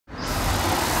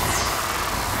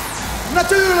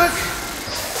natuurlijk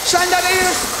zijn daar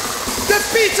eerst de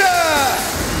Pieten.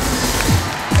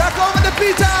 Daar komen de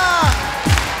Pieten.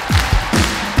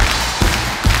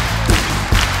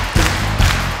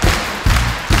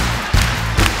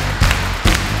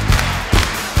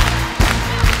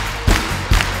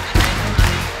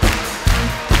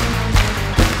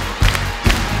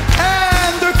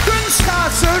 En de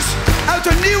kunstschaatsers uit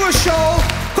de nieuwe show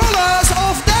Colors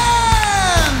of Dance.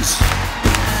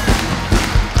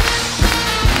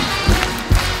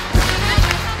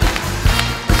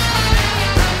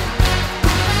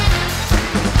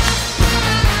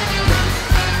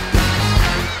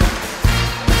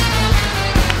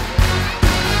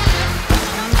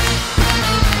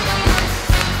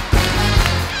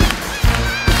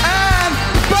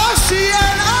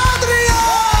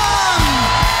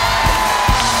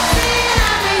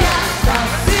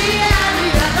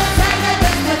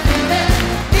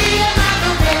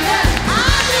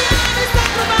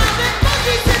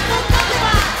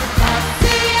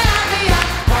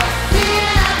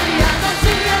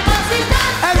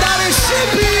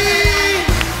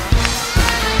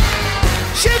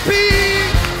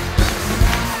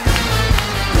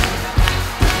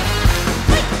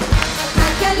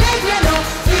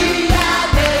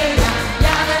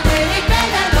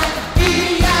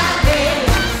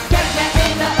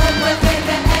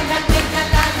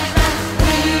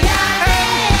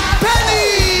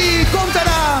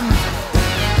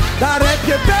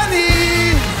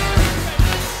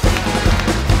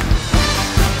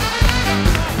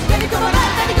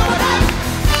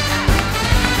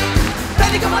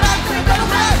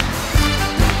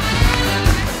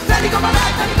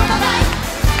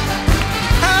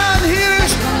 En hier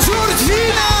is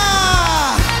Georgina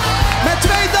met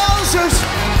twee dansers.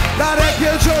 Daar heb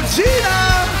je Georgina.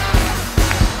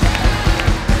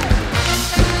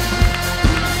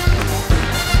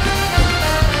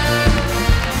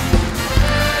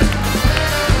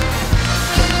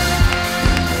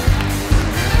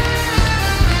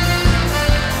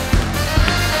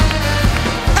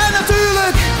 En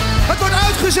natuurlijk, het wordt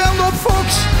uitgezonden op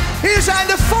Fox. Hier zijn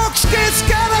de Fox Kids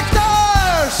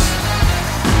characters.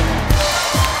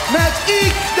 Met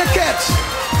Eek de Cat.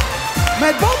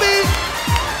 Met Bobby.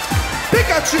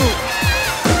 Pikachu.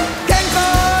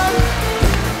 Gengar.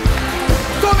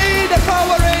 Tommy de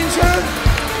Power Ranger.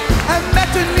 En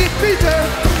met de niet-Pieter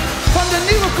van de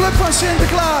nieuwe club van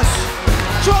Sinterklaas.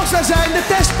 Zoals daar zijn de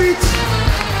Testpiet.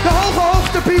 De Hoge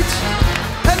Hoogtepiet.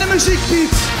 En de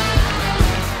Muziekpiet.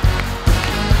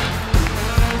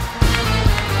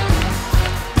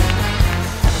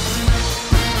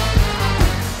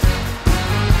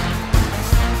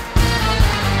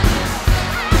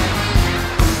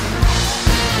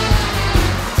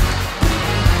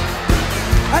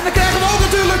 En dan krijgen we ook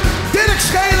natuurlijk Dirk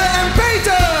Schelen en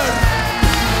Peter.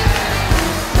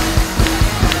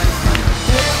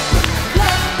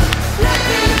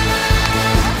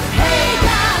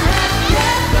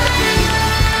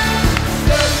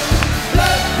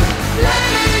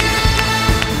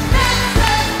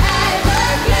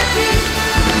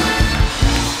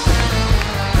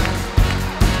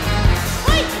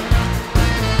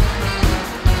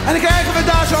 En dan krijgen we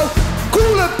daar zo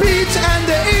Coole Piet en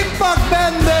de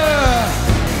Impactbende.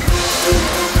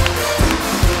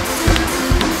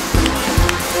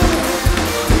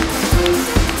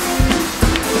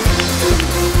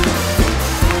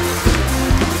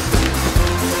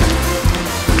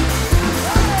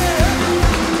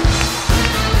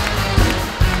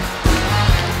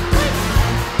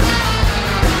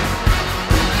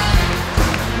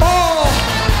 Oh,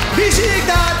 wie zie ik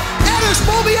daar? Er is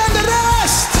Bobby en de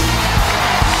rest.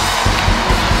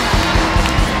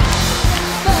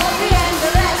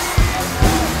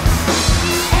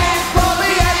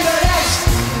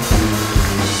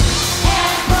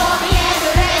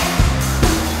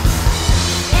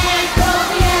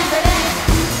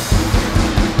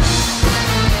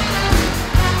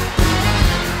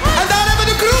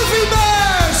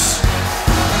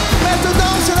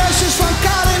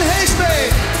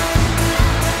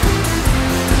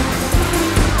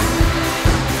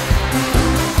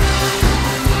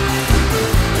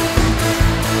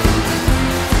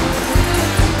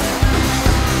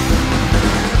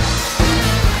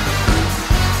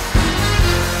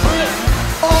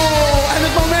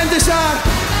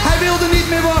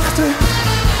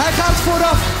 Hij gaat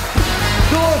vooraf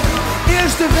door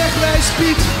eerst de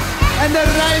Wegwijspiet en de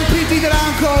Rijnpiet die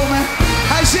eraan komen.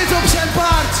 Hij zit op zijn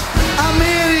paard,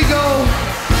 Amerigo.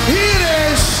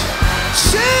 Hier is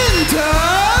Sinterklaas!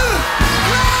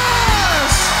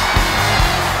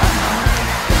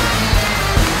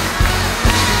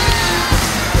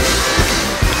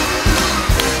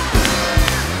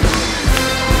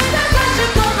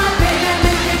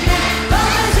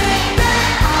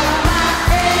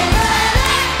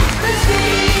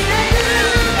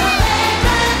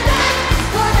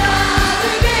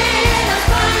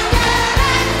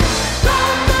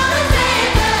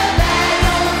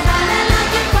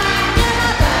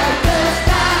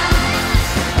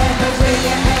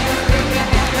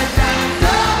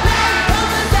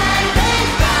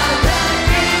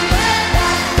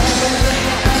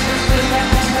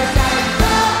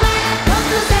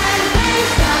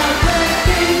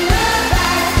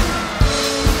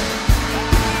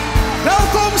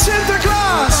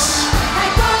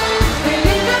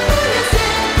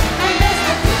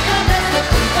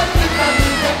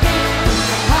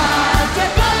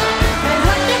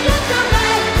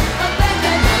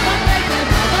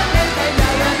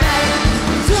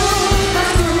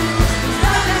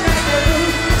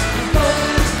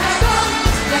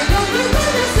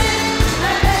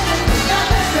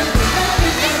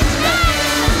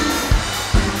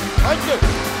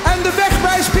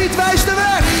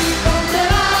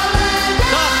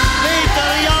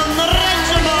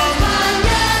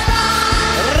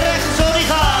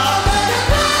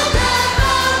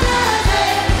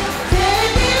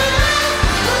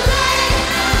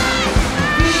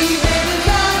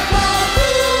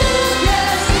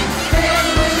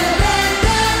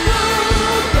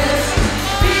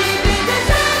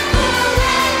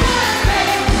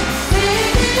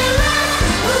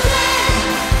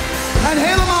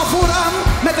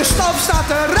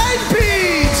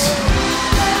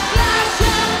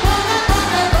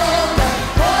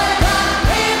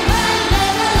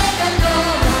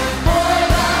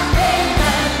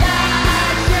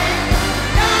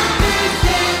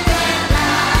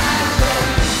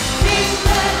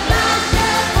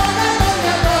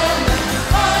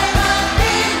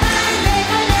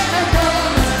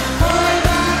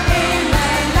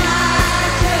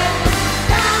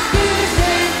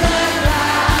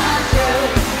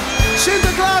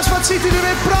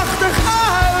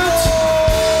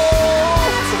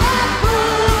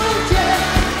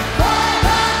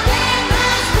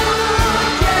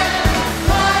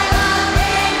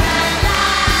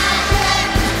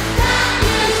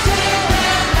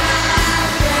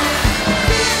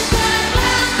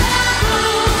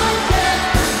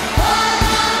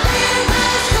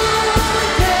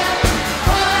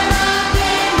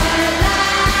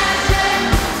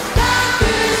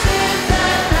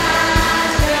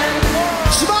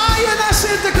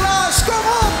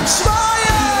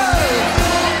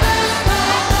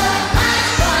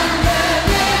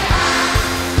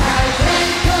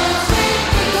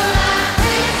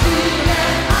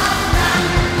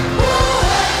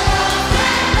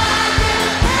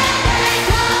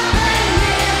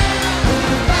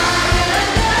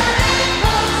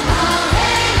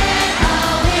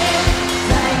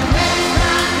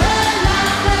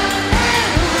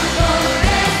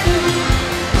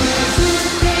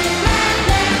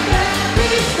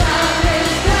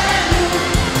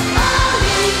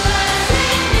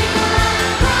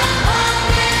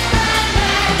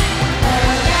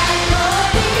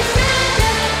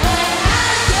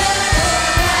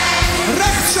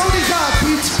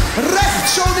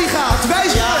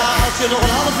 je nog een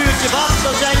half uurtje wacht,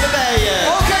 dan zijn we bij je.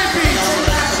 Oké, Piet.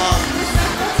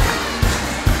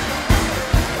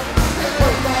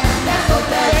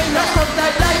 Dat komt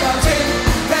uit Nederland in.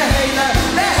 De hele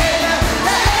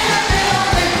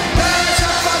wereld in. De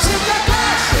zak van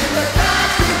Sinterklaas.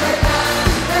 Sinterklaas, Sinterklaas.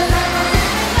 De zak van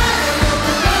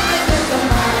Sinterklaas.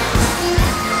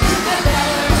 De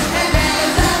bellen en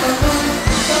bellen zullen doen.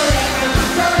 Zo lekker,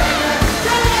 zo lekker,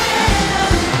 zo lekker.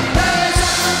 De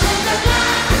zak van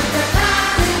Sinterklaas. Sinterklaas,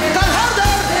 Sinterklaas. Kan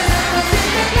harder. De zak van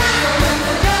Sinterklaas.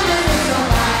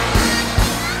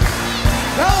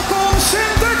 Welkom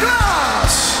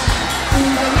Sinterklaas!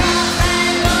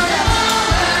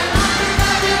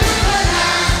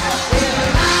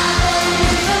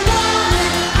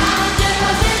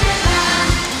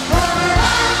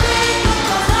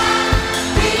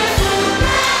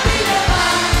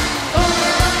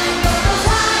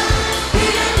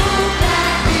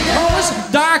 Jongens,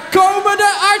 daar komen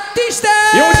de artiesten!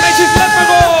 Jongens, meisjes, let maar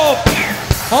op!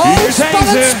 Oh, Hier zijn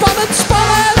spannend, ze. spannend,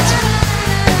 spannend!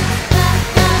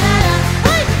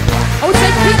 Oh, het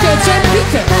zijn Pieten, het zijn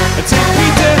Pieten! Het zijn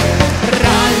Pieten.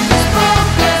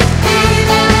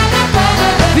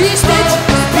 Wie is dit?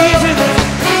 Hier zitten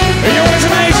jongens en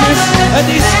meisjes. Het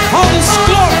is Hans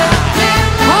Klok.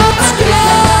 Hans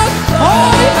Klok!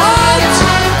 Hoi, Hans!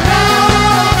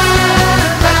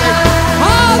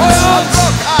 Hans! Hans.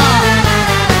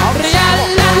 Ja,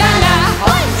 la, la, la.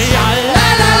 Ja, la,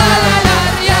 la, la, la, la,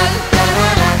 ja.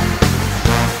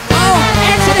 Oh,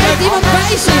 echt, er heeft iemand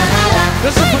bij zich.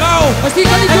 Dat is een vrouw. Was die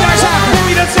kan niet En daar doorzagen. kom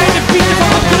je, dat zijn de Pieten van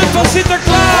de club van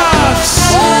Sinterklaas.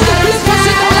 Oh, de club van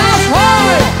Sinterklaas,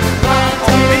 hoi!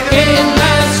 In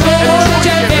mijn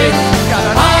schooltje wit,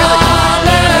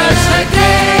 alles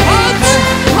gekregen. Hans,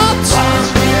 Hans.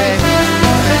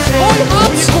 Hoi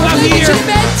Hans, Kom nou leuk dat hier. je er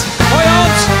bent. Hoi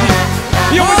Hans.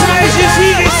 Jongens en meisjes,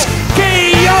 hier is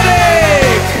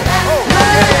Chaotic.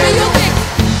 Leuk, ben je dik?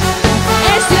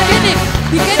 Eerst die ken ik,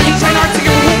 die ken ik. Die zijn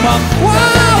hartstikke beroemd, man.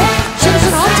 Wauw, zullen we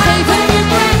ze een hand geven?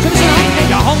 Zullen we ze een hand geven?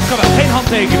 Ja, hand kan wel, geen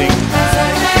handtekening.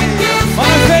 Wat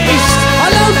een feest.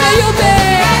 Hallo Chaotic.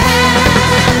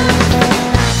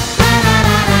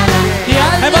 Ja,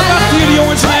 En wat dachten jullie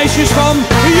jongens en meisjes van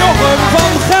Jochem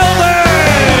van Gelder?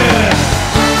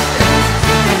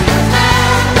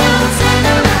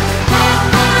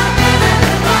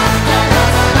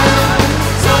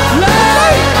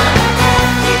 leuk!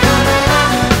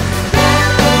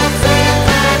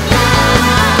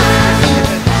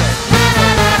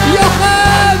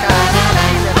 Jochem!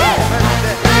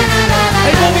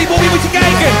 Hey Bobby, Bobby moet je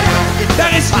kijken.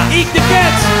 Daar is Eek de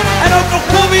Cat. En ook nog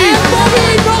Bobby. En Bobby,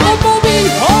 waarom Bobby?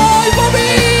 Hoi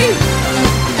Bobby!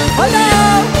 Hallo!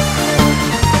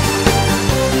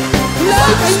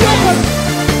 Leuk, en Jochem!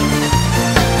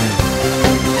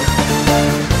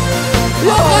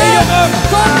 Jochem! Hey Jochem.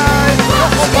 Kom!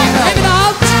 Even de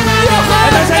hand! Jochem!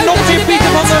 En daar zijn nog meer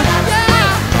Pieten van de... Ja!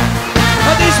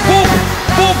 Dat is Bob.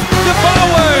 Bob de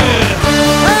Bouwer.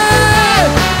 Hey!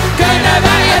 Kunnen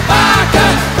wij het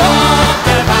maken? Bob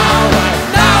de Bouwer!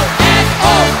 Nou en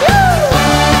op!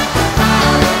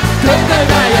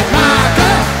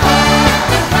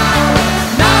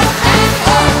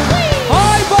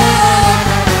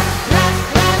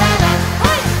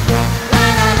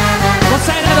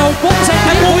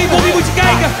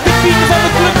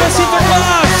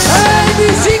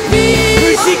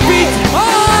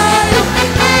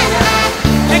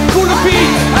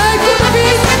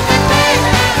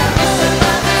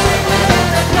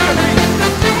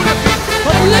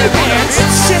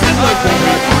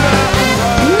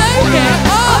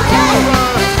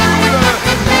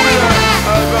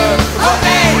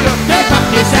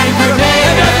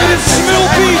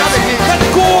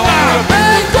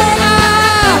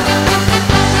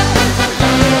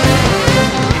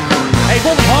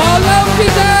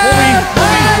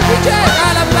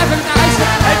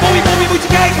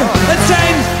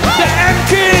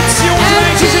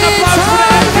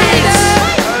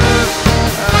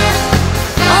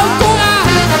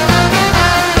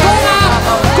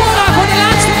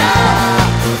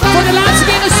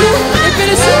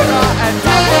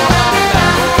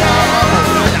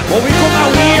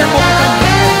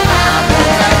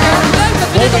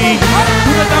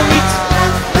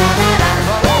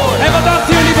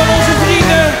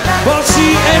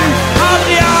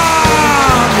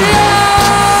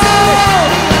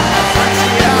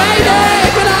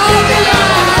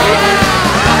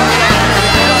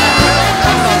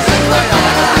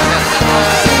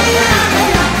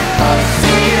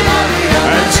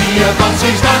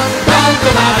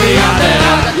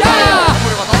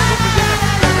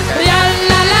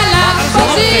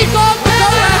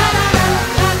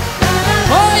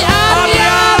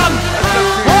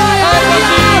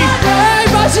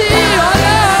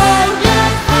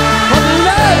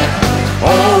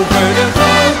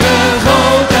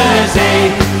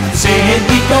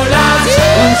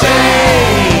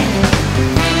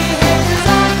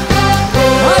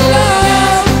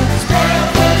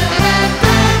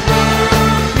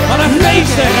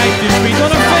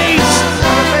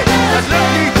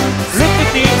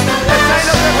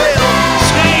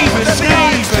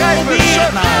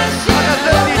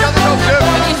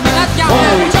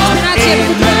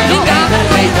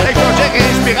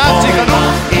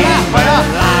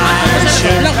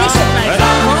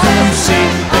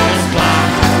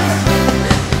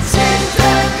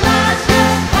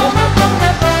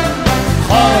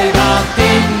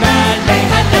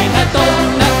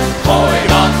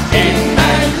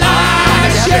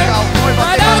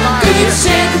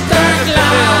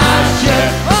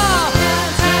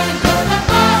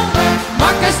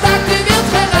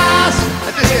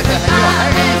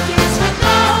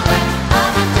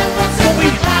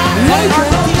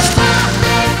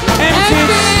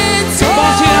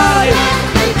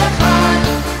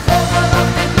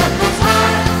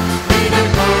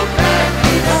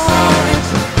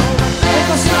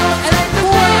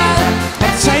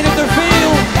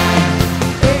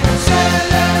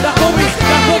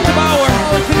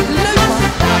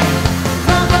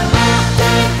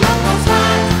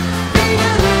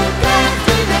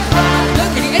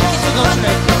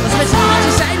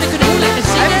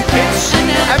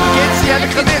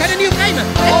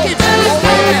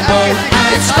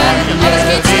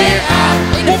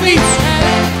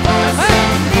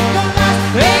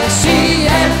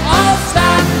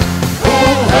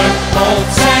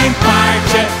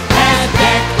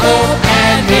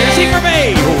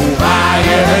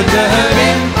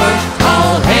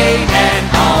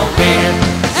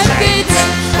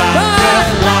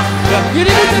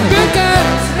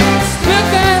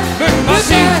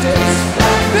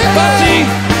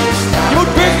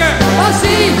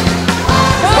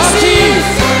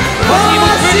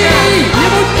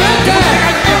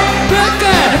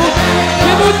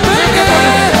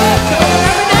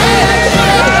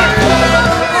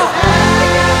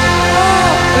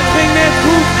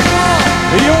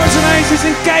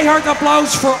 keihard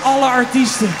applaus voor alle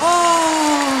artiesten.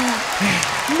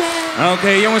 Oké,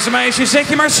 jongens en meisjes, zet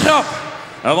je maar schrap.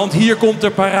 Want hier komt de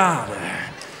parade.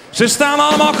 Ze staan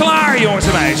allemaal klaar, jongens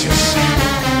en meisjes.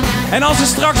 En als ze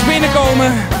straks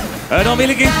binnenkomen, dan wil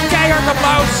ik een keihard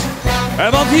applaus.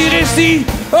 Want hier is die,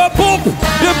 Bob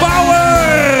de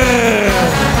Bouwer.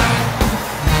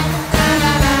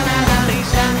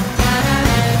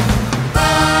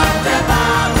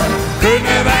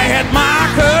 Kunnen wij het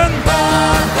maken?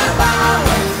 Bob de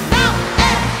Bouwer, nou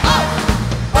en op.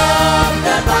 Bob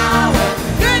de Bouwer,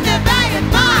 kunnen wij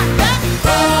het maken?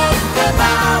 Bob de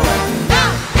Bouwer,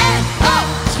 nou en op.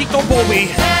 Schiet op, Bobby.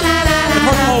 Het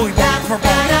wordt mooi, Bob. Het wordt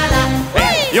mooi.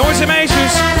 Hey, jongens en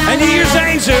meisjes, en hier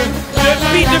zijn ze. De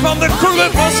Pieten van de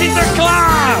club van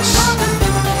Sinterklaas.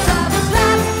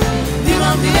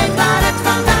 Niemand die weet waar het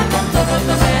vandaan komt of het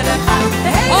nog verder gaat.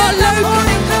 De hele dag word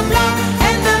ik geblauw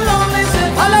en de lol is er.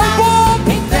 Hallo Bob!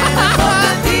 Ik ben een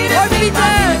grote dieren. Hoi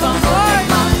Pieten!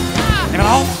 En een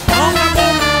hand aan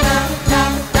Bob.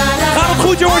 Gaat het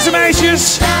goed, jongens en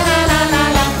meisjes?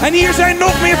 En hier zijn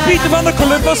nog meer Pieten van de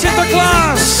club van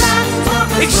Sinterklaas.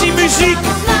 Ik zie muziek.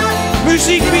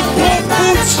 Muziek biedt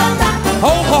proppoets.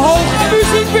 Hoge hoogte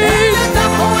muziek biedt.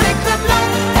 Dan word ik geblauw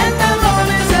en de lol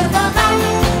is er vandaan.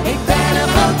 Ik ben een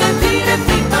grote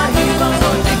dierenvriend, maar hier woon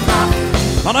nooit ik mag.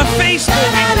 Wat een feest,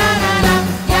 Bobby.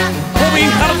 Bobby,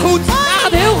 gaat het goed? Ja,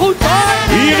 gaat heel goed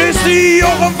hoor. Hier is die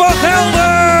Jochem van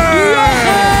Helder.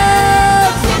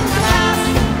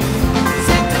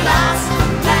 Sinterklaas,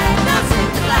 blij naar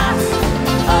Sinterklaas.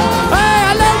 Hey,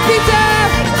 hallo Pieter!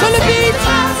 Gulle Piet!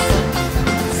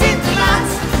 Sinterklaas,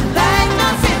 blij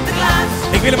naar Sinterklaas.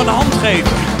 Ik wil hem een hand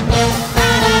geven.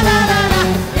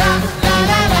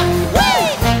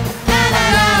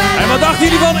 En wat dachten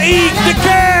jullie van Eek de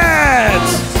Cat?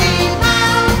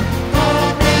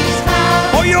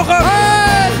 Hoi Jochem!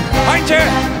 Handje!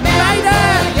 Meiden!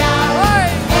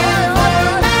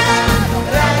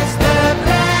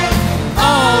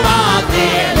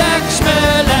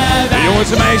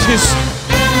 Jongens en meisjes,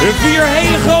 de 4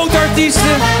 hele grote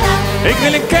artiesten. Ik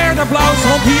wil een keihard applaus,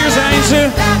 want hier zijn ze.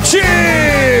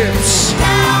 Chips!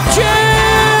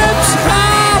 Chips!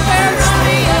 Gaaf! Ernst!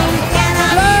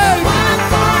 Leuk!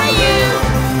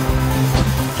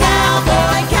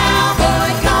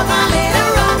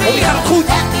 Bobby, gaat het goed?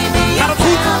 Gaat het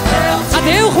goed? Gaat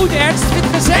heel goed, Ernst. Vind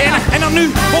het gezellig. En dan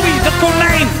nu, Bobby, dat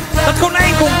konijn. Dat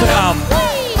konijn komt eraan.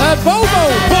 Bobo!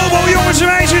 Bobo, jongens en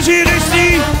meisjes, hier is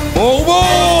die. Bobo!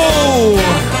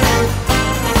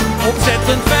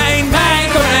 Ontzettend fijn, mijn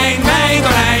konijn, mijn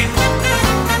konijn.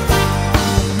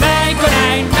 Mijn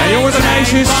konijn! Ja, jongens en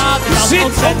meisjes, zit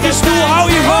op je stoel,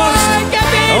 hou je vast. Ik heb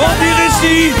hier! Want hier is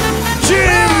die,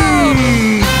 Jim!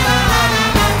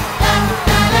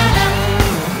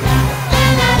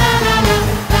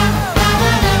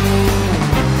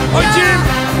 Hoi Jim!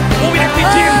 Bobby, heb je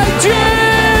Jim?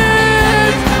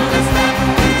 Jim!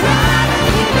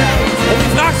 Bobby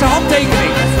vraagt zijn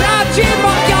handtekening. Ja, Jim,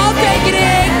 mag je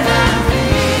handtekening?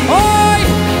 Hoi!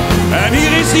 En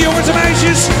hier is die, jongens en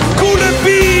meisjes, Coole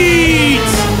Piet!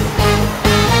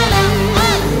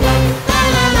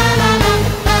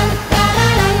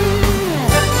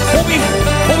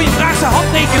 Bobby vraagt zijn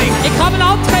handtekening. Ik ga hem een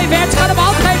hand geven, Ernst. Ik ga hem een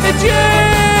hand geven.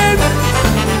 Jim!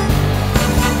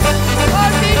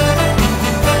 Hoi, Piet!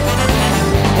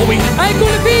 Bobby, Hey,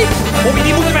 Coole Piet! Bobby,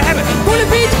 die moeten we hebben. Coole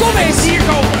Piet, kom eens! Hier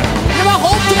komen. Je mag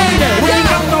optreden! Moet je die Ja.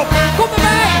 kant op. Kom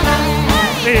erbij!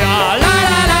 Ja, La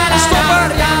la la la. Stoppen.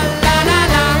 La la la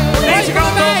la. Deze Hoi,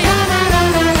 kant kom erbij.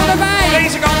 Kom erbij!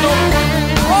 Deze kant op.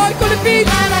 Hoi, Coole Piet!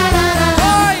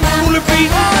 Hoi! Coole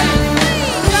Piet. Hoi!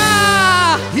 Ja!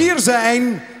 Hier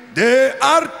zijn de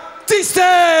artiesten.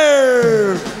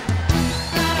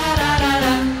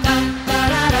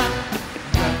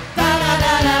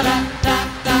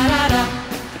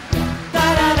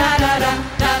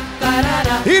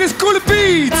 Hier is Coole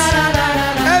Piet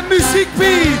en Muziek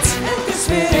Piet. Het is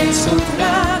weer eens goed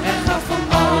gedaan en gaat van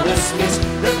alles mis.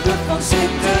 De club van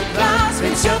Sinterklaas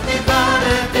weet zelf niet waar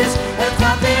het is. Het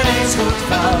gaat weer eens goed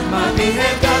fout, maar wie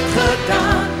heeft dat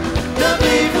gedaan? De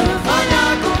brieven van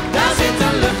Jaarbeurs, daar zit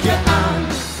een luchtje aan.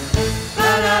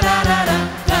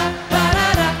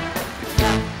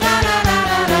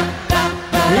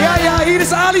 Ja, hier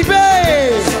is Ali B.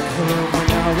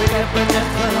 Nou, ik heb het net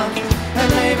gehad.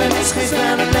 Het leven is geen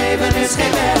spel, het leven is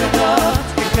geen weddenschap.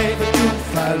 Ik geef het toe,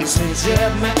 vuile sinds je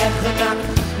hebt me echt gedaan.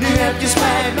 Nu heb je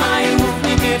spijt, maar je hoeft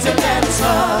niet meer te redden,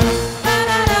 schat.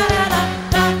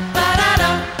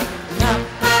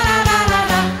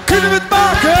 Kunnen we het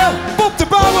maken? Bob de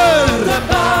Bouwer. De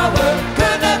Bouwer,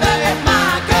 kunnen we het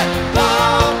maken?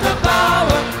 Bob de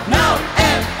Bouwer, nou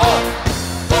en op.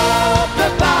 Bob de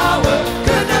Bouwer.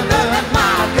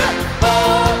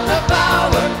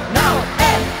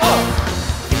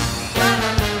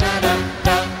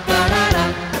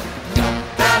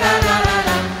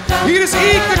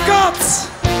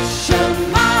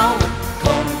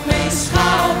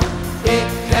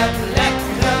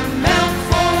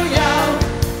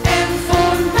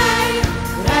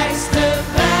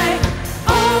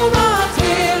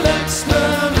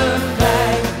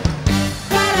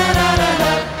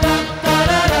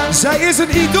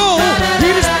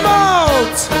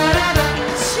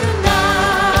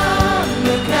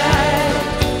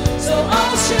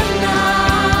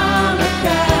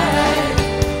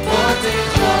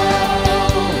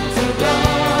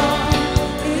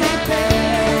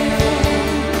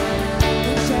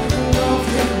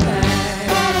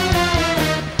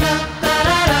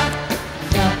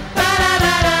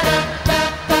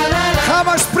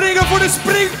 de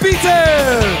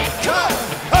springpieten!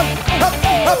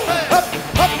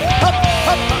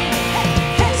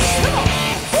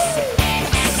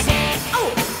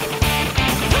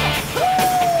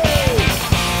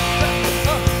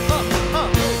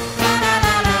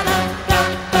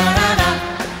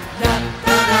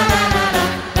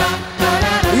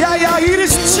 Ja, hier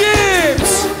is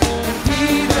Chips!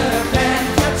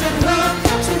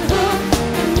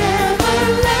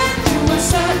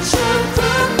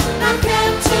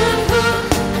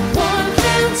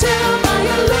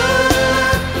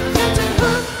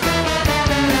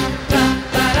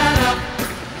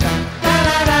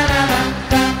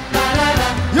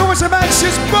 Jongens en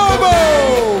meisjes, Bobo!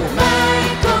 Mijn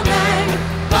konijn,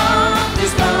 wat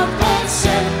is dat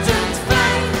ontzettend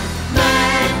fijn.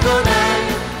 Mijn konijn,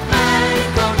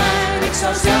 ik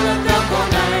zou zelf wel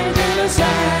konijn willen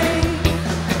zijn.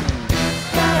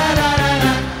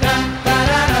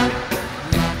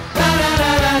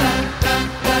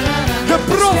 De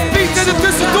profpiet en de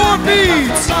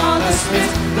tussendoorpiet! Alles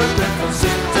mis, de club van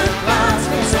Sinterklaas,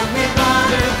 is ook niet waar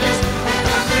het is. Het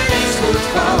gaat weer eens goed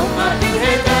komen, maar wie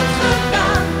heeft dat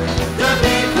gedaan? De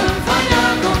brieven van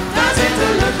Jaarbeurs, daar zit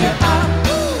een leuke aan.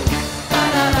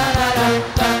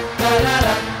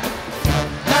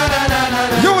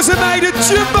 Jongens en meiden,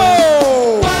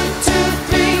 Jumbo! 1, 2,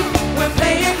 3, we're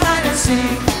playing hide and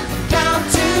seek.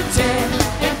 Count to 10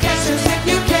 and catch us if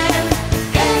you can.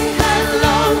 Hey,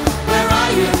 hello, where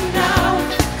are you now?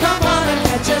 Come on and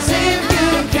catch us if you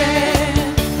can.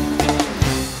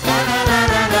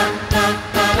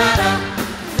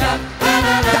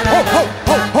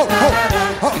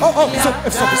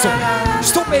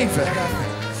 Stop even.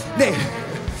 Nee,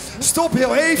 stop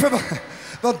heel even,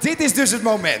 want dit is dus het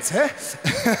moment, hè?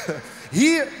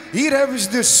 Hier hebben ze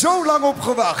dus zo lang op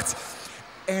gewacht.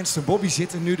 Ernst en Bobby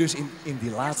zitten nu dus in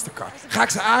die laatste kar. Ga ik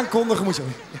ze aankondigen? Moet je...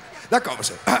 Ja, daar komen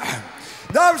ze.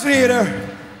 Dames en heren,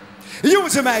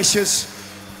 jongens en meisjes,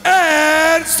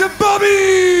 Ernst en Bobby!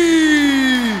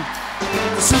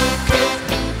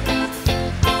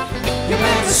 Je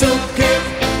bent een zoekkip.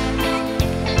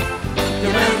 Je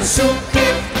bent een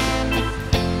zoekkip.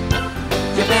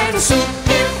 Je bent een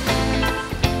zoekkip.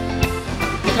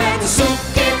 Je bent een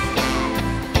zoekkip.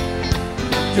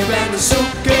 Je bent een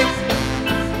zoekkip.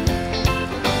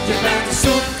 Je bent een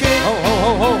zoekkip.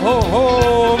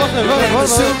 Ho, wacht even,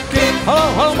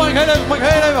 Hallo, mag ik heel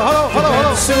even, hallo.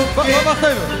 Wacht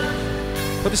even.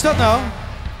 Wat is dat nou?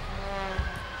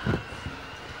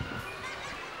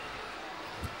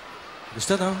 Wat is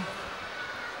dat nou?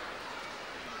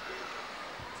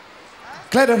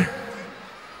 Kledder,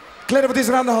 wat is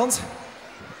er aan de hand?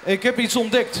 Ik heb iets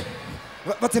ontdekt.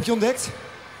 Wat heb je ontdekt?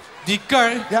 Die kar,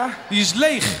 Ja? die is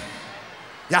leeg.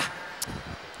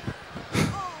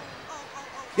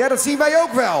 Ja, dat zien wij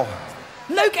ook wel.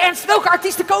 Leuk, Ernst. Welke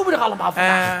artiesten komen er allemaal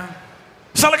vandaag?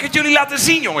 Zal ik het jullie laten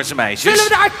zien, jongens en meisjes? Zullen we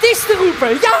de artiesten roepen?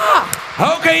 Ja!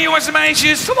 Oké, jongens en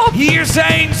meisjes. Kom op. Hier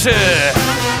zijn ze. Ik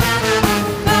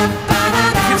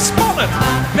vind het spannend.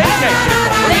 Weet jij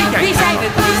het? Nee, wie zijn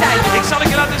het? Wie zijn het? Ik zal het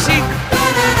je laten zien.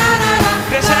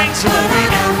 Daar zijn ze alweer.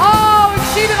 Oh, ik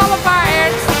zie er al een paar,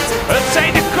 Ernst. Het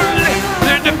zijn de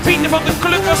Pieten van de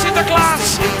Club van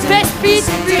Sinterklaas. Testpiet,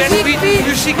 Testpiet,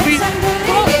 muziekpiet,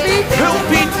 Profpiet.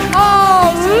 hulppiet, Oh,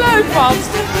 leuk man.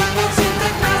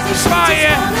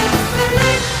 zwaaien.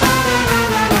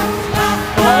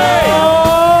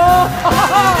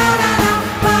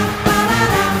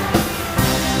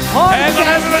 En dan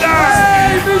hebben we daar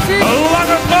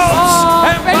Lange Frans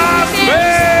en Maas B.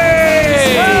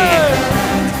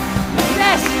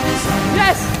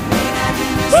 Yes.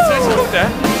 Dat zijn ze goed, hè?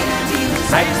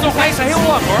 Hij is nog eens heel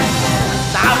lang, hoor.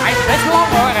 Nou, hij is best lang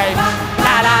hoor, hé.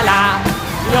 La la la.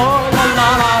 Yo, la la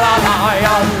la la la,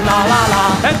 yo, la la la.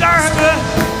 En daar hebben we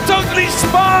Totally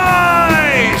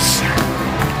Spice.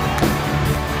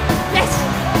 Yes.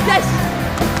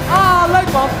 Oh,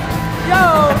 leuk man. Yo.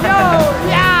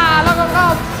 Ja, Lange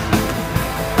Frans.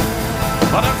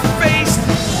 Wat een feest.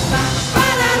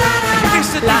 Het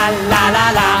is de La la la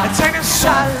la. Het zijn er La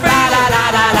zoveel. la la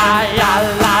la la, ja,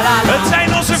 la la la. Het zijn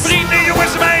onze vrienden,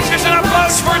 jongens en meisjes. Een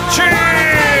applaus voor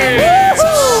Cheers.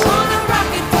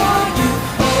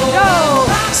 Yo.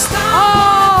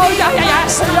 Oh, ja.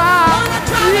 Yes.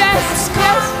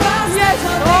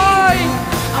 Hoi.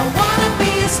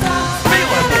 Veel,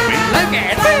 hè, Bobby? Leuk hè?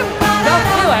 Wel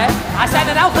veel hè? Ah, zijn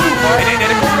er nou genoeg hoor? Nee,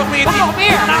 er komen nog meer. Kom nog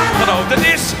meer. Naamgenoot. Het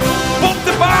is Bob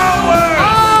de Bouwer.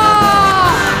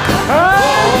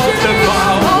 Bob de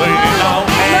Bouwer. Nou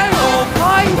en op.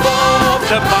 Bob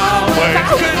de Bouwer.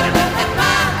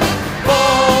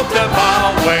 Bob de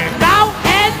Bouwer. Nou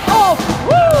en op.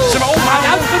 Zullen we ophouden?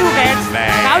 Nou is genoeg Ernst.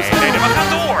 Nee, Nou is genoeg. we gaan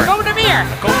door. Komen er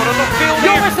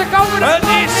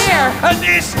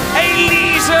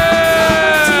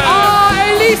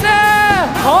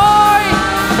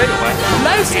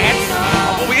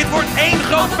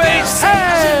feest.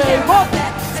 Hey, Bob.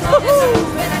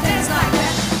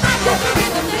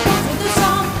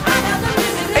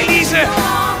 Elise.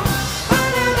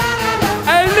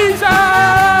 Elise.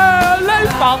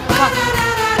 Leuk man.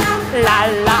 La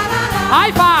la.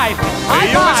 High five.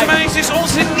 High Jongens en five. meisjes,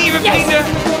 onze nieuwe vrienden.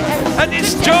 Het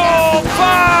is Job 5.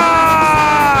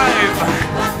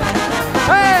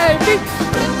 Hey, Piet.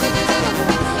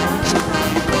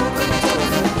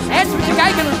 En ze moeten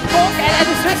kijken naar de klok en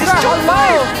de zuster.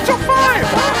 Hallo. Job 5.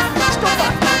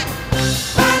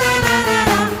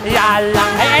 Ja, la.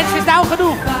 Hey, Ens is nou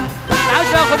genoeg. Nou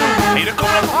is wel genoeg. Hey, er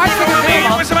komen nog Hartstikke veel, meer man.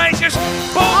 jongens en meisjes.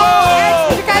 Bobo. Oh,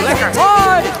 Ens, kijken. Lekker.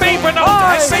 Hoi. Pepernoten. Hoi.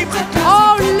 Hij is peper.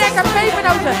 Oh, lekker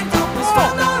pepernoten.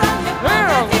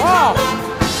 Wow.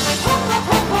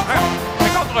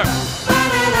 Ik kan terug.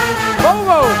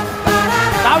 Bobo.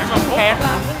 Nou is genoeg, hè.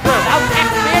 Nou is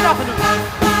echt meer dan genoeg.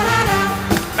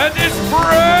 Het is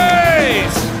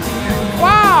Praise.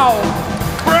 Wauw.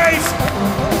 Praise.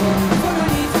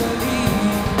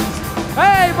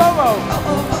 Hey, Bobo.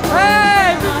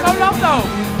 Hey, Piet Rolando.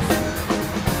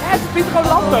 Het is Piet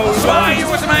Rolando. Zwaai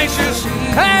jongens en meisjes.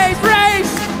 Hey, Praise.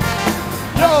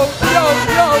 Yo, yo,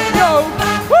 yo, yo.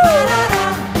 Woe.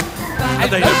 Dat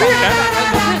deed je goed, hè?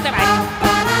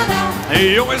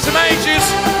 Hey jongens en meisjes,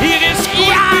 hier is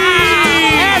Ja!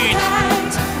 Piet.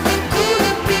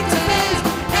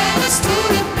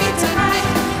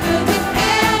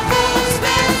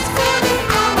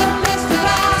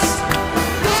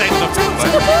 Zijn er nog veel,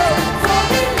 hè?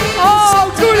 Oh,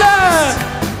 Koele!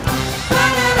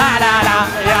 La la la,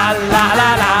 ja la la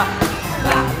la.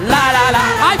 La la la.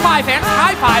 High five, hè?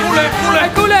 High five. Koele, Koele. Hey,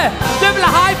 Koele. Dubbele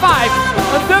high five.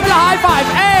 Een dubbele high five.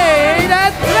 1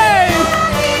 en 2.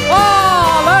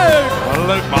 Oh, leuk.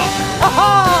 Leuk man.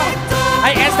 Haha.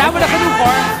 Hey, Ernst, nou hebben we er genoeg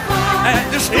hoor.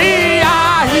 De stoel. Ja,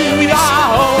 ja,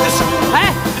 ho. De stoel. Hè?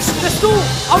 De stoel.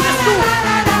 Oh, de stoel.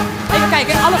 Even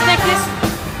kijken, alles netjes.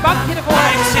 Bankje ervoor.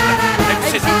 Even zitten. Even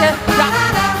Even zitten. zitten. Ja,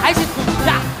 hij zit goed.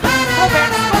 Ja. Kom,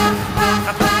 Ernst.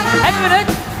 Hebben we het?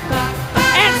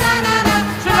 Ernst.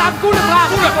 Zullen we aan Koele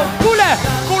vragen? Koele.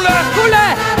 Koele. Koele.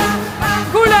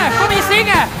 Koele, kom hier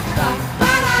zingen.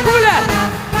 Koele.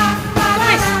 Kom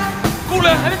eens.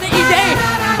 Koele. We hebben een idee.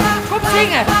 Kom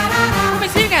zingen. Kom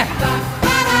eens zingen.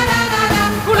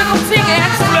 Koele, kom zingen,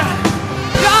 Ernst. Koele.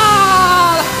 Ja.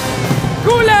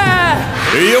 Koele.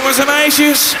 Jongens en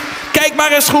meisjes, kijk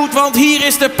maar eens goed, want hier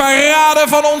is de parade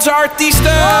van onze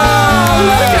artiesten. Oh,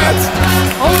 leuk het.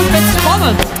 Oh, ik ben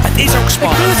spannend. Het is ook Ik vind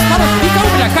spannend. het spannend. Wie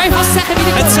komen daar? Kan je vast zeggen wie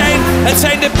er komt? Het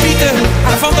zijn de Pieten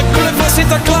van de club van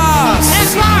Sinterklaas.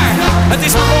 Echt waar? Het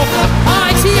is Bob, Oh,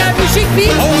 ik zie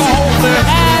muziekpiet. Hoge Hoogte,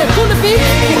 Koele Piet.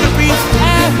 Koele Piet,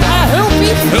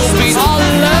 Hulpiet. Hulpiet. Oh,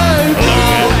 leuk.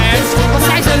 Leuk, Oh, Ernst. Wat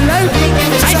zijn ze leuk.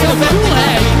 Hij is zo cool,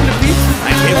 hè, Koele Piet.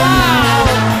 Hij is heel Wauw.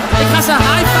 Ik ga ze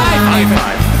high five geven.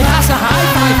 Ik ga ze high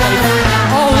five geven.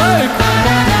 Oh, leuk.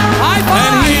 High five.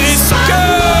 En hier is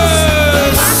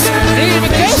Kus. Hier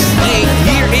een kus. Nee,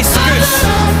 hier is Kus.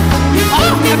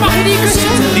 Oh, dan mag je niet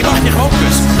kussen. Die mag je gewoon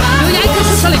kussen. Wil jij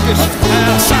kussen of zal ik kussen?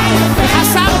 Samen. We gaan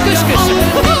samen kussen.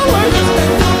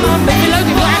 Vind je leuk?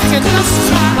 Ik wil echt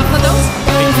kussen. Mag dat ook?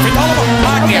 Ik vind allemaal,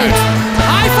 maakt niet uit.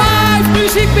 High five,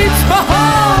 muziekpiet.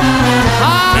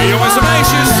 Hey, jongens en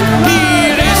meisjes,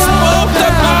 hier is Bob de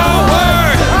Bouwer.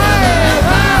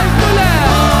 Hey, Koele.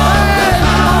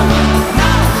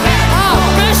 Oh,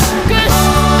 kus, kus,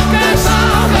 kus,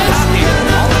 kus.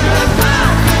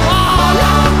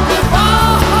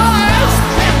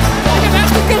 Ik heb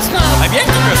echt een kus gehad. Heb jij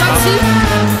een kus Laat gehad? zien.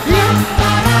 Hier.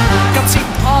 Ik kan het zien.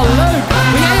 Oh, leuk.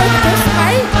 Wil jij ook een kus voor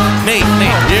mij? Nee,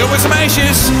 nee. Jongens en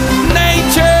meisjes,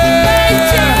 Neetje.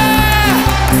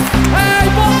 Hey,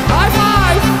 Bob. High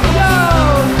five. Yo.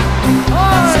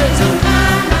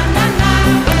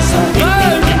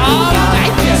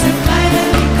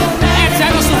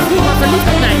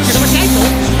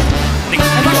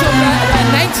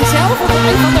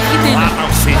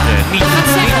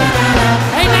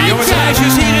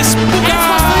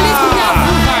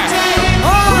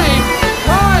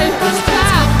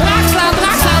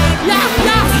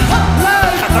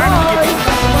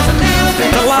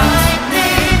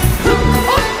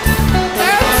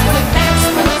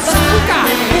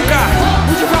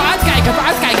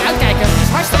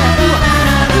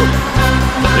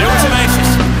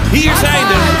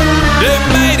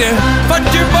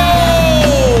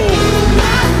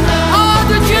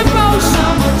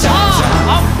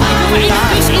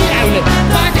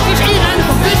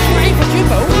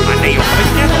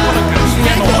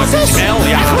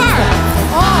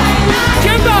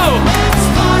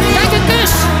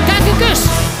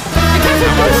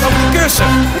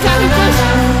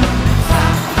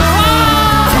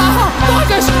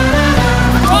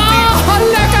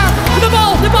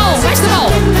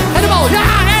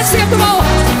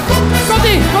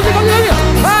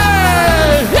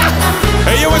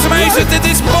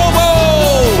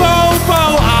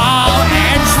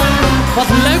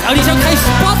 Nou, die is ook geen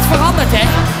spat veranderd, hè?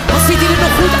 Wat ziet hij er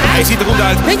nog goed uit? Hij ziet er goed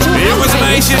uit. Weet je hoe Jongens en oud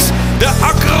hij is? meisjes, de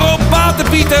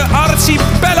acrobatenpieten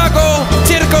Archipelago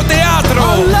Circo Teatro.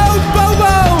 Hallo,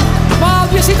 Bobo! Man,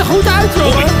 je ziet er goed uit,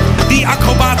 jongen. Die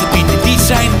acrobatenpieten, die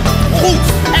zijn goed.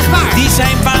 Echt waar? Die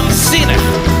zijn waanzinnig.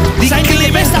 Die zijn de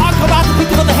beste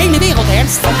acrobatenpieten van de hele wereld,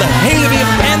 Ernst. Van de hele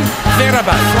wereld en ver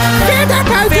daarbuiten. Ver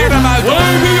daarbuiten? Ver daarbuiten.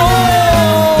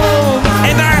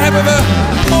 En daar hebben we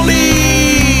Molly.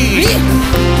 Wie?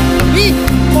 Wie?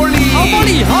 Molly. Oh,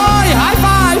 Molly. Hoi, high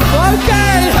five. Oké,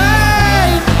 hey.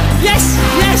 Yes,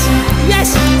 yes, yes.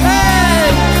 Hey.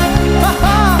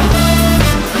 Haha.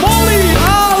 Molly.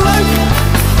 Oh, leuk.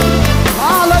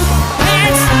 Oh, leuk.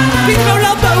 Ernst. Piet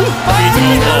Rolando.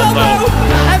 Piet Rolando.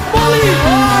 En Molly.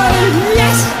 Hoi.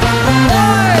 Yes.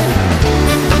 Hoi.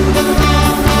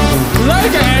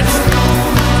 Leuk, Ernst.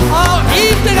 Oh,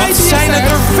 iedereen. Wat zijn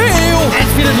het er veel. Ik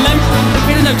vind het leuk. Ik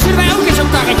vind het leuk. Zullen wij ook eens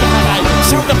zo'n karretje gaan rijden?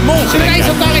 Zou dat mogen? Zullen wij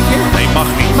zo'n karretje? Nee, mag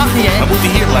niet. Mag niet, hè? We moeten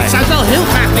hier Ik blijven. zou het wel heel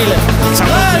graag willen. Ik zou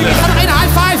het ook willen. We gaan nog een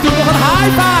high five doen. Nog een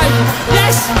high five.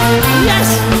 Yes. Yes.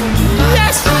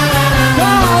 Yes.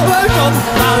 Oh, leuk man.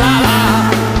 La la la.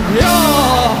 Ja.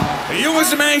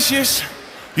 Jongens en meisjes,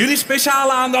 jullie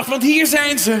speciale aandacht, want hier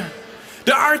zijn ze.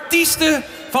 De artiesten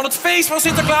van het feest van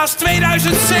Sinterklaas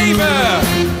 2007.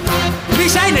 Wie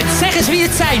zijn het? Zeg eens wie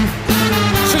het zijn.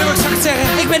 Zullen we straks zeggen?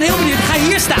 Ik ben heel benieuwd. Ik ga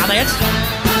hier staan, Ed.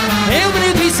 Heel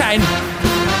benieuwd wie het zijn.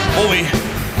 Hoi.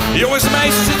 Jongens en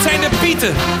meisjes, het zijn de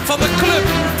Pieten van de club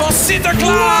van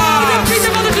Sinterklaas. De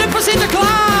Pieten van de club van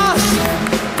Sinterklaas.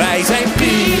 Wij zijn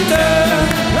Pieten.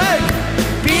 Leuk.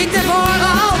 Pieten voor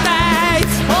altijd.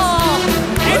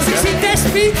 Oh. En ik zie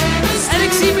Testpiet. En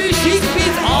ik zie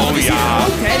Muziekpiet. Oh die ja, zie ik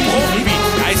ook, hè. Die zie ik.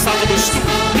 Piet. Hij staat op een stoel.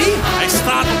 Wie? Hij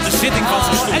staat op de zitting van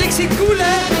zijn stoel. En ik zie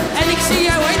Koelen. En ik zie,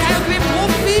 hoe heet hij ook weer?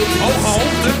 Profpiet. Hoge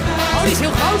hoogte. Oh, die is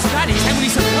heel groot. Ja, die is helemaal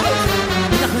niet zo groot.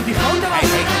 Ik dacht dat die groter was.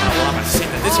 Nou, laat maar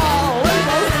zitten. Dit is... Oh, leuk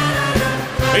hoor.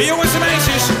 Hey, jongens en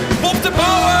meisjes, Bob de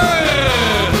Bouwer.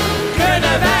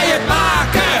 Kunnen wij het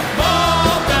maken?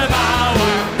 Bob de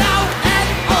Bouwer. Nou en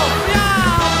op. Ja.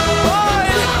 Hoi.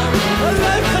 Wat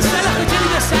leuk, gezellig dat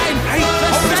jullie er zijn. Hey,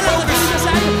 Gezellig dat jullie er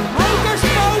zijn. Hokers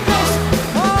pokers.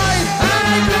 Hoi.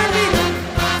 Hey, Kirby.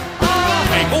 Oh.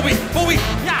 Hey, Bobby.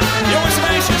 Ja. Jongens en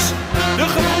meisjes, de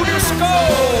gebroeders Co.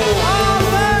 Oh,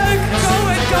 leuk. Go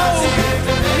en Go.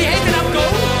 Wie heet er nou Go?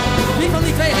 Wie van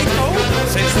die twee heet Go?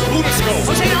 Zijn de gebroeders Co.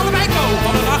 Oh, zijn allebei Go?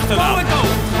 Van een achternaam. Go en Go.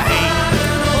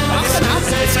 Achternaam?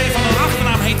 Het zijn van een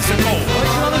achternaam heten ze Co. Wat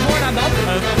is wel een voornaam dan?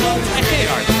 Ton en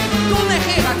Gerard. Ton en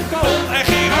Gerard. Go. Ton en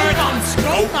Gerard.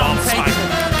 Koopmans heet ze.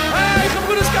 Hey,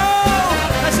 gebroeders Go.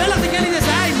 Gezellig dat jullie er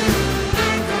zijn.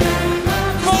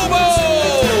 Bobo.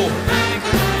 Oh.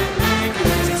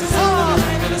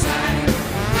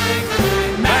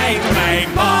 Mijn konijn,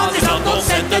 wat is dat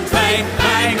ontzettend fijn.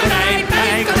 Mijn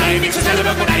konijn, ik zou zelf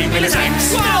een konijn willen zijn.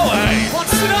 Wauw, hey. Wat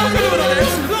snel kunnen we dat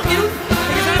eens? Nog niet doen.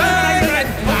 Ik is even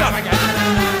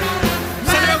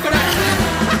zijn er ook konijn?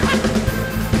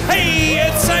 Hey,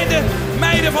 het zijn de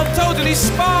meiden van Totally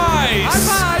Spice. High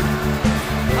five.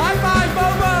 High five,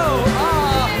 Bobo.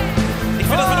 Ah. Ik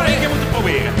vind dat we nog één keer moeten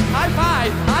proberen. High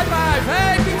five. High five.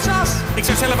 Hey, pizza's. Ik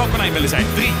zou zelf ook konijn willen zijn.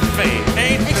 3, 2,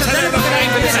 1. Ik zou zelf ook konijn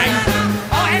willen zijn.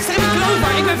 Oh, Esther, ik ben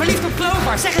Clover. Ik ben verliefd op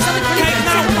Clover. Zeg eens dat ik verliefd ben.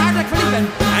 Kijk nou. Zeg maar dat ik verliefd ben.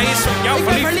 Hij is op jou Ik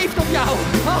ben verliefd. verliefd op jou.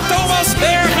 Oh. Thomas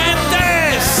Berg en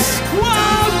Tess.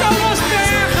 Wow, Thomas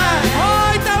Bergen.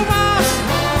 Hoi, Thomas.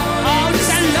 Oh, die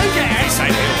zijn leuke, hè? Die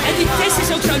zijn heel En die Tess is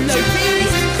ook zo leuk. Vind je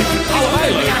niet? Allebei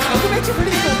Oh, leuk. ja, ik ben ook een beetje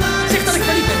verliefd op. Zeg dat ik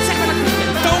verliefd ben. Zeg maar dat ik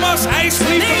verliefd ben. Thomas, hij is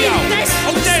verliefd op Nee, jou. Tess.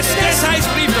 Oh, Tess, hij is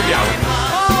verliefd op jou.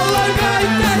 Oh, leuk, hey,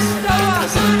 Tess,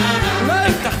 Thomas.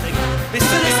 Leuk. Dacht ik. Is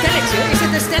het een stelletje? Is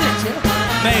het een stelletje?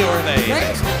 Nee hoor, nee. Nee?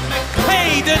 Hey,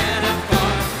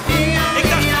 ik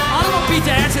dacht... Allemaal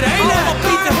Pieten, hè? Het zijn hele... Allemaal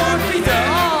Pieten. Allemaal Pieten.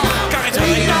 Oh. Karretje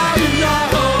alleen.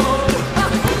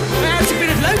 Ik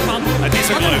vind het leuk, man. Het is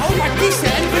ook Wat leuk. een hoop artiesten,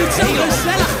 en ik vind het zo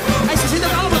gezellig. En ze zitten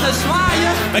ook allemaal te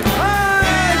zwaaien. We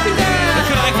Hey, Pieter.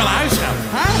 kunnen eigenlijk wel naar huis gaan.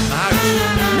 Huh? Naar huis.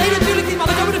 Nee, natuurlijk niet, man.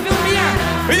 Er komen er veel meer.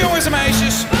 Hey, jongens en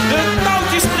meisjes, de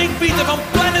touwtjesspringpieten van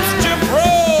Planet Jump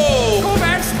Rope. Kom,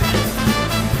 Ernst.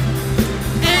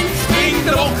 In,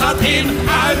 de bocht gaat in,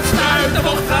 uit, de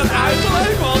bocht gaat uit.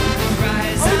 Leuk, man.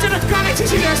 Oh, moet je dat karretje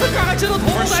zien, Ernst? Dat karretje, dat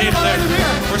holt helemaal heen en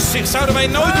weer. Voorzichtig, zouden wij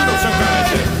nooit doen op zo'n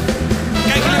karretje.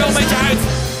 Kijken jullie wel een beetje uit.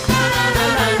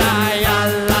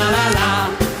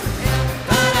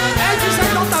 En wie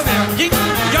zijn dat nou weer? Yin,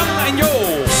 Yang en Yo.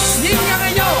 Yin, Yang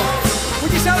en Yo.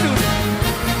 Moet je zo doen.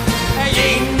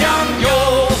 Yin, Yang, Yo.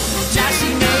 Ja,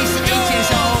 Chinees eet je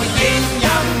zo. Yin,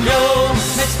 Yang, Yo.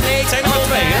 Met spreek. Zijn er maar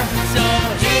twee, hè? Zo,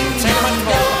 yin, Zijn er maar yang,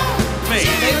 yo. twee.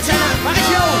 Nee, wat zijn er? Waar is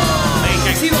Yo? Nee,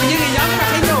 kijk. Ik zie nog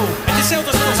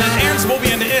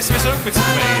sms ook met z'n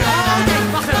tweeën. Oh, kijk,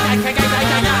 wacht even. Kijk.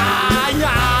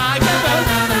 Ja, ik heb hem.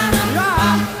 Ja.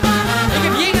 Ik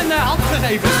heb Jing een hand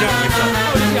gegeven. Dat is jammer, je hebt dat.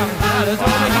 Oh, dat is jammer. Ja, dat is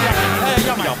wel een beetje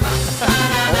jammer.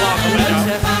 Leuk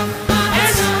zeg.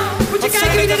 Ernst, moet je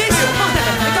kijken wie er is? Wacht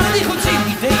even, ik kan het niet goed zien.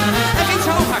 Even iets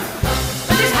hoger.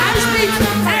 Het is Huispiet.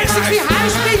 Ernst, ik zie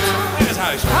Huispiet. Hier is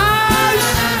Huis.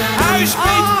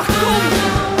 Huispiet. Ach, kom.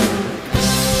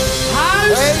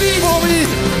 Huispiet. Bobby.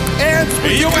 Ernst.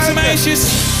 Jongens en meisjes,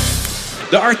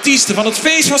 de artiesten van het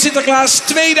feest van Sinterklaas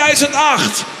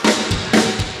 2008.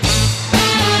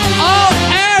 Oh,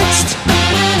 Ernst.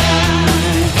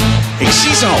 Ik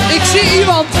zie ze al. Ik zie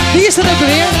iemand. Wie is dat ook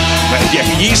weer?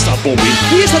 Hier staat Bobby.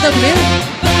 Wie is dat ook weer?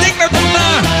 Denk nou toch na.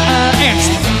 Ernst.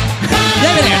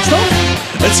 Jij bent Ernst, toch?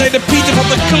 Het zijn de Pieten van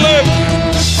de club.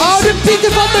 Oh, de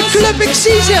Pieten van de club, ik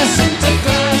zie ze.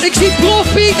 Ik zie Prof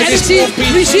Piet en ik zie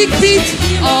Muziek Piet.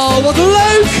 Oh, wat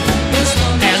leuk.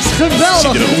 Ernst, geweldig.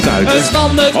 Ziet er goed uit, hè? Een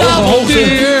spannend Hoge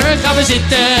avontuur. Gaan we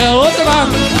zitten op de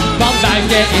bank. Want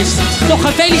buiten is nog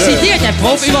gefeliciteerd, hè,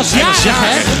 Prof. U was jarig,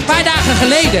 hè? Een paar dagen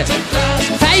geleden.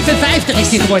 55 is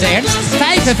die geworden, Ernst.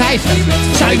 55.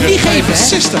 Zou ik niet geven, hè?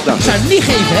 65 dan. Zou ik niet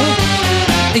geven, hè?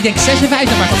 Ik denk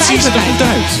 56, maar Wat ziet ze er goed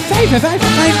uit.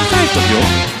 55. Joh.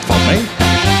 Valt mee.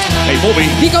 Hey Bobby,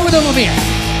 Wie komen er nog meer?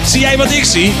 zie jij wat ik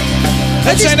zie?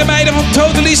 Het zijn de meiden van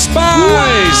Totally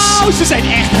Spice. Wow, ze zijn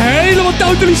echt helemaal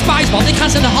Totally Spice, man. Ik ga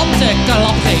ze een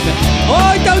handklap geven.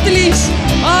 Hoi, Totalies.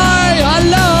 Hoi,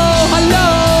 hallo,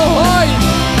 hoi.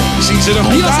 Zien ze er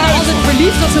Die goed was er uit? altijd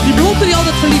verliefd. Dat ze die blonde die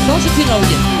altijd verliefd was, of die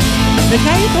rode? Weet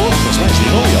jij het toch? Volgens mij is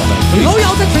die rode altijd. Die rode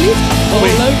altijd verliefd? Oh,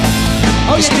 Hoi. leuk.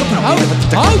 Oh, Is die jeetje. ook nou weer?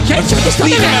 Oh, jeetje, wat is dat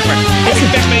Vliegen nou? met haar. Hey,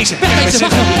 wegwezen. Wegwezen,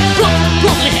 wacht even.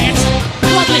 Plat liggen, Ernst.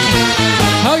 Plat liggen.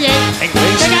 Oh jee. Henk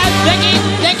Wees. Kijk uit, dekking.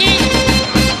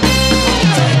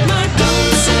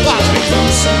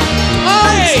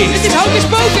 Hey, dit is Hocus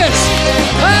Pocus.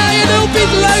 Hey, een heel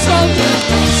Piet, leuk man.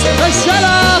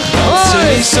 Gezellig. Ze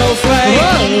Hoi. is zo vrij.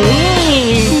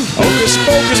 Hocus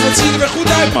Pocus, wat ziet er weer goed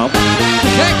uit, man.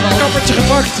 Gek man. Kappertje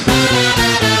gepakt.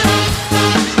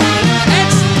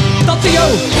 Ernst, Tante Jo.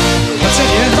 Wat zeg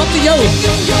je? Tante Jo.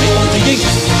 Tante Jink.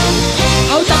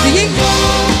 Oh, Tante Jink.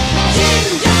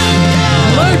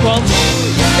 Leuk man.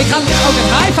 Ik ga ook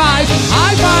een high five.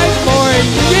 High five voor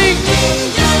Jink.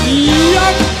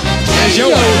 Jank. Dat is Jo.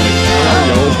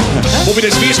 Jo. Bobby,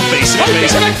 dit is weer zo'n feest. Oh,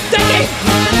 is er een dekking.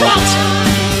 Plat.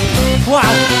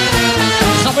 Wauw.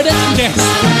 Gaan we net goed, Ernst.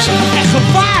 Echt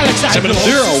gevaarlijk zijn. Ze hebben de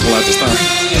deur open laten staan.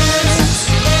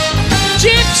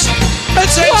 Chips.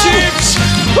 Het zijn Wow. chips.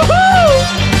 Woehoe.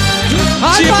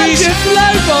 High five, Chippies. dit is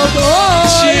leuk man. Hoi,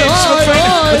 Chips, wat fijn.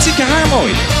 hoi. Wat zit je haar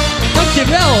mooi.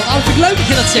 Dankjewel. Oh, vind ik leuk dat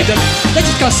je dat zegt. Dat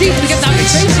je het kan zien. Want ik heb namelijk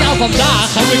speciaal vandaag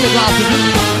heb ik het laten doen.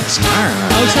 Dat is haar.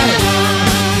 Oh, zij.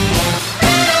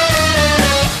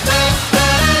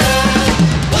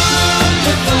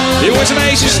 Jongens en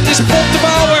meisjes, het is Bob de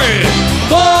Bouwer.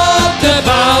 Bob de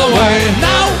Bouwer.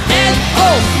 Nou en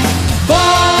op.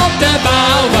 Bob de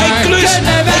Bouwer. Hey, klus.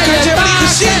 Kunnen wij Ik had je het helemaal niet maken?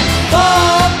 gezien.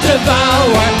 Bob de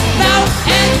Bouwer. Nou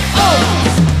en op.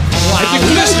 Heb je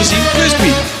klus gezien?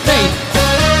 Kluspiet. Nee.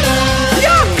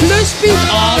 Ja, Kluspiet.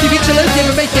 Oh, die vind ik zo leuk. Die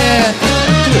heeft een beetje...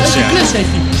 Klus, ja. Klus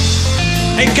heeft hij.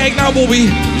 En kijk nou, Bobby.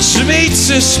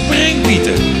 Zweedse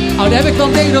springpieten. Oh, daar heb ik wel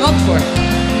een deodorant voor.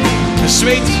 Een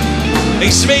Zweed.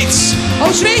 Een Zweeds.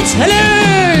 Oh, Zweeds. Hallo.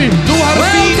 Doe haar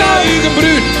Fina Welkom.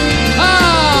 Ugenbrun.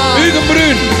 Ah.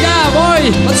 Ugenbrun. Ja, mooi.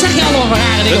 Wat zeg je allemaal voor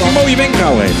rare Dat dingen? hij man? mooie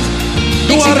wenkbrauwen heeft.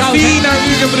 Doe zie haar trouwens, Fina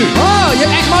Ugenbrun. Oh, je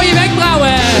hebt echt mooie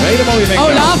wenkbrauwen. Hele mooie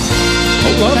wenkbrauwen. Olaf.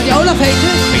 Olaf? Kan die Olaf heten?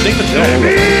 Ik denk dat het wel Olaf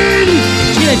is.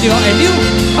 Misschien heeft hij wel Emiel.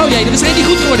 Oh jee, er is er een die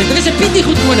goed geworden. Er is een Piet die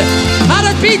goed geworden. Had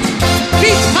het, Piet.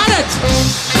 Piet, had het.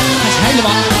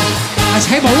 Hij is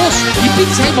helemaal los. Die Piet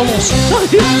is helemaal los.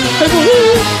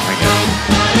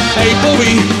 Hey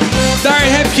Bobby, daar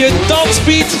heb je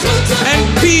Danspiet en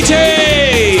Pieten.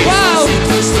 Wauw.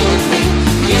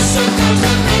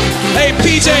 Hey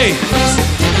Pieten,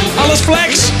 alles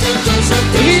flex.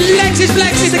 Relax is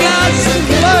flex, Sinterklaas.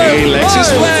 Relax is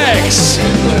flex.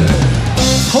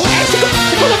 Oh, echt?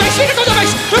 Kom nog weg, Sinter, kom nog weg.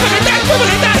 We hebben geen tijd, we hebben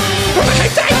geen tijd. We hebben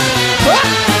geen tijd.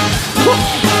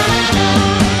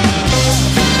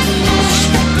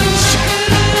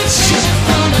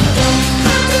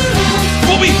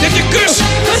 Bobby, dit heb je kus.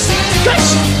 Kus, kus,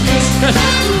 kus.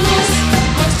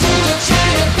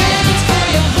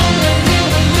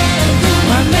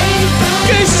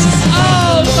 Kus.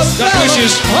 Oh, wat Dag geweldig.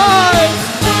 kusjes. Hoi.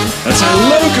 Dat zijn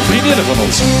leuke vriendinnen van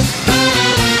ons.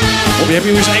 Bobby, heb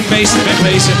je eens één meester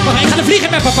wegwezen? Wacht, ik ga de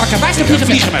vliegenmapper pakken. Waar is de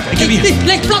vliegenmapper? vliegenmapper. Ik heb hier.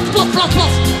 Nee, plat.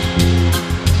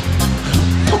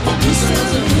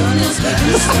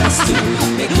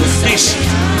 Is.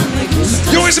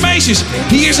 Jongens en meisjes,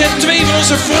 hier zijn twee van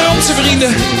onze Franse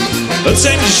vrienden. Dat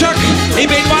zijn Jacques et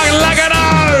Benoît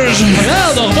Lagardage.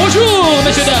 Geweldig, bonjour,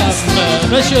 messieurs dames.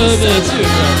 Monsieur.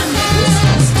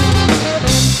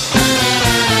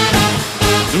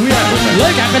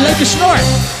 Leuk, hij heeft een leuke snor.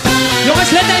 Jongens,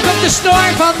 let even op de snor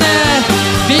van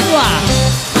Benoît.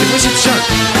 Dit was het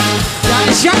Jacques. Ja,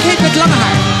 en Jacques heet met lange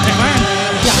haar. Echt waar?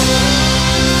 Ja.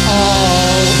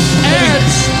 Oh,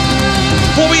 Ernst.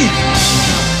 Bobby.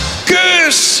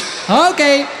 Kus.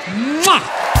 Oké. Mwah.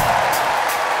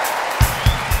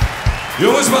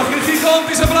 Jongens, mag ik een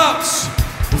gigantisch applaus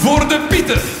voor de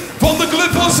Pieten van de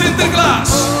Club van Sinterklaas.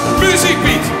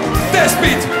 Muziekpiet,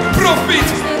 Testpiet, Profpiet,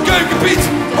 Keukenpiet,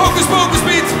 Hocus Pocus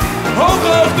Piet, Hoge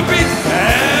Hoogte Piet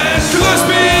en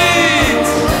Kluspiet.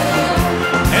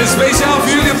 En speciaal voor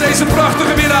jullie op deze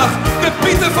prachtige middag, de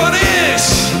Pieten van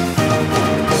Is.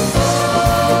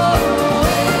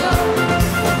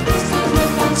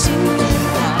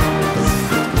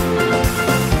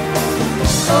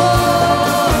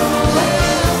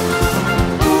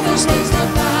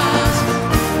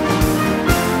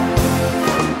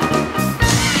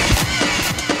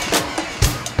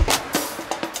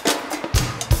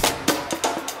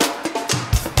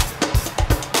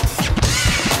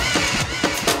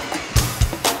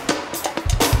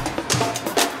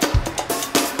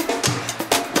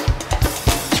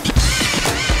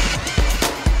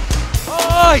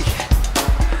 Ahoy.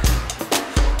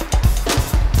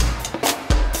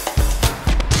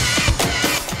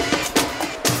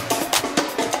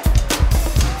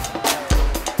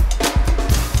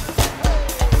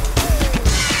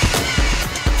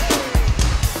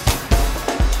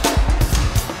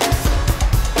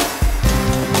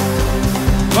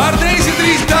 Waar deze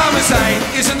drie dames zijn,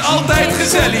 is het altijd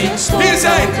gezellig. Hier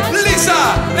zijn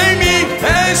Lisa, Amy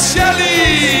en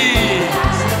Shelly.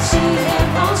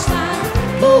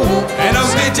 En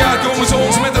ook dit jaar komen ze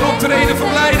ons met een optreden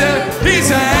verblijden. Hier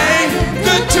zijn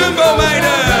de Jumbo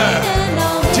meiden,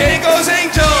 Jago's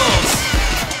Angels.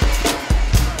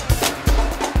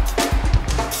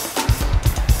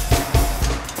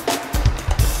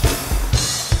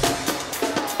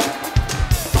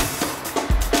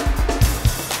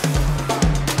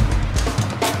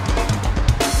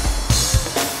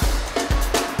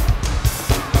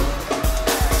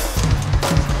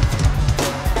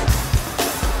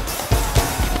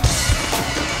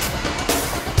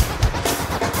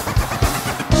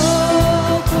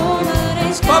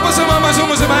 Papa's en mama's,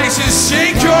 jongens en meisjes,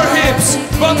 shake your hips,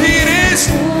 want hier is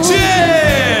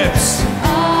Chips.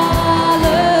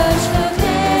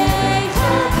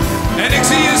 En ik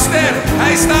zie een ster,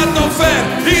 hij staat nog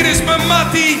ver. Hier is mijn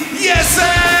mattie, yes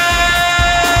sir.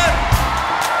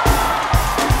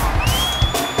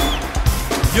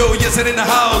 Yo, yes sir in the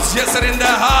house, yes sir in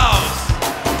the house.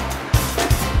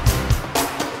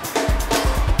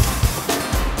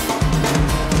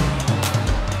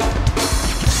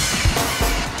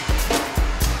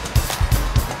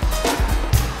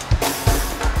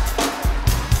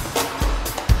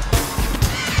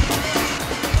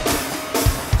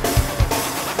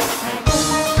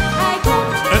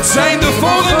 Het zijn de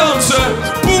Volendansen,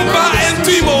 Poemba en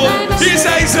Timon. Hier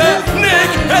zijn ze, Nick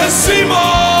en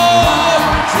Simon.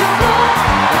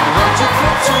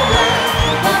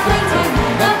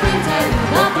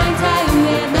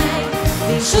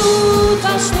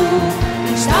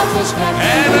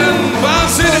 En een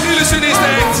waanzinnig illusionist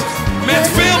act met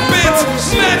veel pit,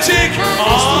 magic,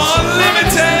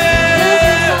 unlimited.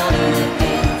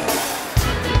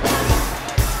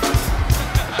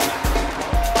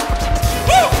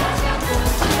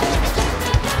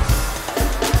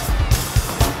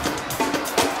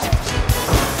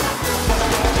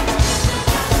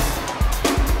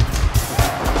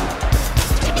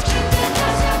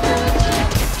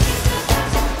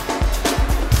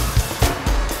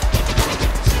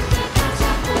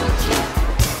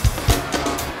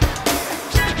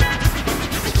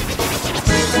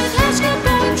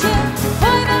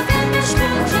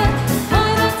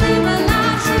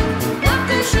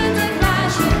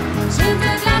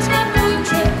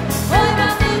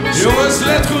 Jongens,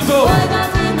 let goed op.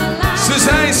 Ze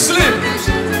zijn slim,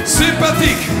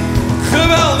 sympathiek,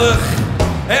 geweldig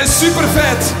en super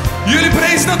vet. Jullie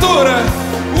presentatoren,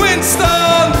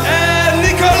 Winston en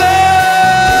Nicolette.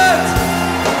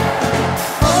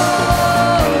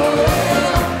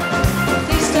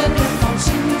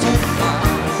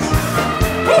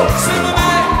 Zing maar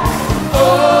mee.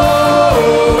 Oh,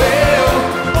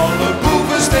 alle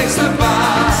boeven steeds de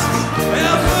baas.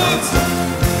 Heel goed.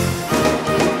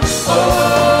 Oh,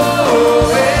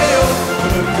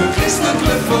 gelukkig is de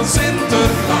club voor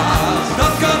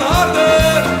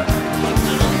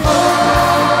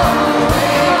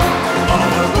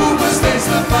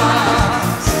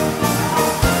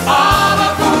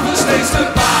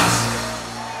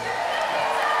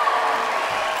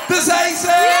Daar zijn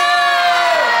ze!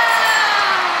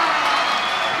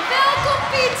 Welkom,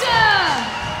 Pieten!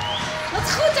 Wat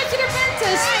goed dat je er bent,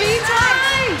 dus, Pieten.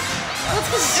 Hi! Wat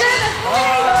gezellig!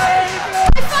 High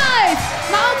five!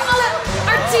 Maar ook alle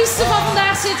artiesten van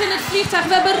vandaag zitten in het vliegtuig.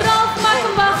 We hebben Ralf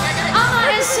Makkenbach, Anna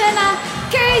en Senna,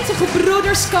 Kate, de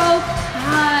gebroeders Koop.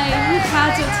 Hi, hoe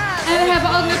gaat het? En we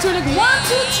hebben ook natuurlijk 1,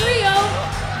 2, Trio.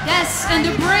 Yes, en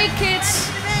de Break Kids.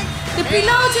 De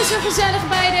piloot is er gezellig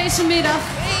bij deze middag.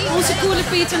 Onze coole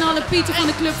Piet en alle Pieten van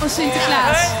de Club van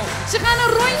Sinterklaas. Ze gaan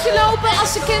een rondje lopen.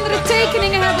 Als de kinderen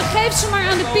tekeningen hebben, geef ze maar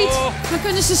aan de Piet. Dan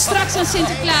kunnen ze straks aan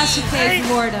Sinterklaas gegeven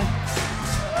worden.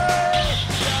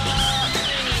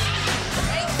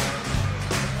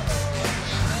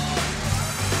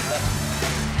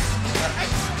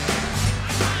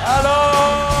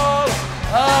 Hallo!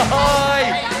 Ahoy!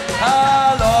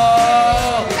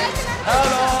 Hallo!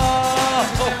 Hallo!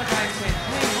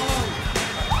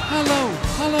 Hallo,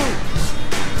 hallo.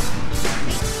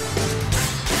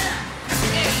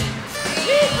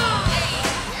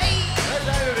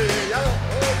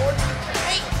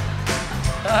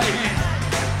 Hey.